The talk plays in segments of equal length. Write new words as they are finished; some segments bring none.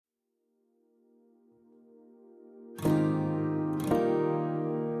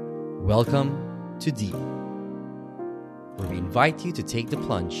Welcome to Deep, where we invite you to take the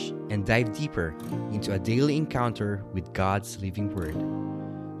plunge and dive deeper into a daily encounter with God's living Word.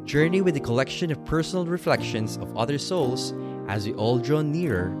 Journey with a collection of personal reflections of other souls as we all draw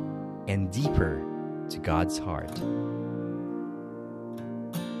nearer and deeper to God's heart.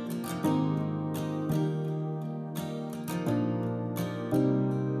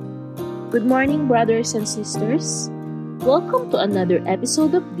 Good morning, brothers and sisters. Welcome to another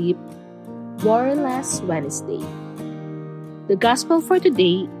episode of Deep, Warless Wednesday. The Gospel for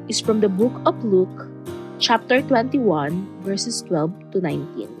today is from the book of Luke, chapter 21, verses 12 to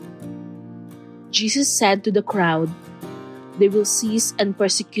 19. Jesus said to the crowd, "They will seize and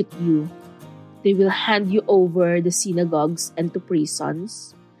persecute you. They will hand you over the synagogues and to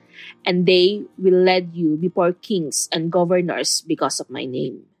prisons, and they will lead you before kings and governors because of my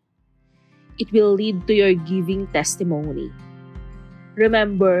name. It will lead to your giving testimony.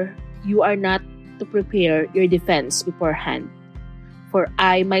 Remember, you are not to prepare your defense beforehand, for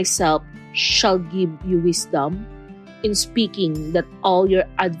I myself shall give you wisdom in speaking that all your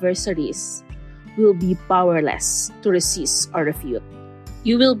adversaries will be powerless to resist or refute.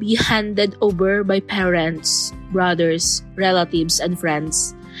 You will be handed over by parents, brothers, relatives, and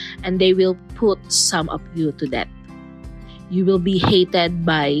friends, and they will put some of you to death. You will be hated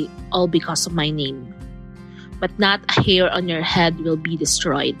by all because of my name, but not a hair on your head will be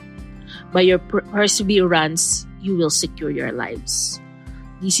destroyed. By your perseverance, you will secure your lives."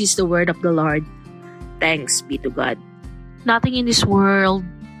 This is the word of the Lord. Thanks be to God. Nothing in this world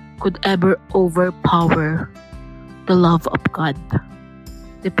could ever overpower the love of God.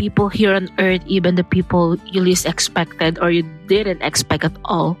 The people here on earth, even the people you least expected or you didn't expect at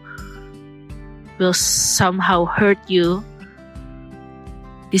all, will somehow hurt you,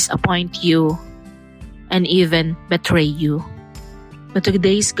 disappoint you, and even betray you. But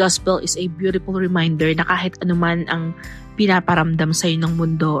today's gospel is a beautiful reminder na kahit anuman ang pinaparamdam sa'yo ng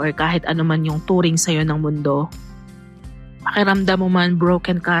mundo or kahit anuman yung turing sa'yo ng mundo, pakiramdam mo man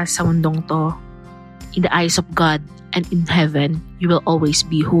broken ka sa mundong to, in the eyes of God and in heaven, you will always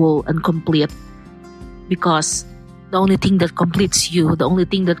be whole and complete, because the only thing that completes you, the only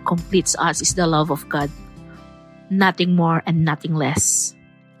thing that completes us is the love of God. Nothing more and nothing less.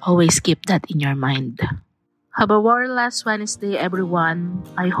 Always keep that in your mind. Have a warless Wednesday, everyone.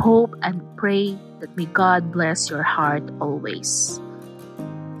 I hope and pray that may God bless your heart always.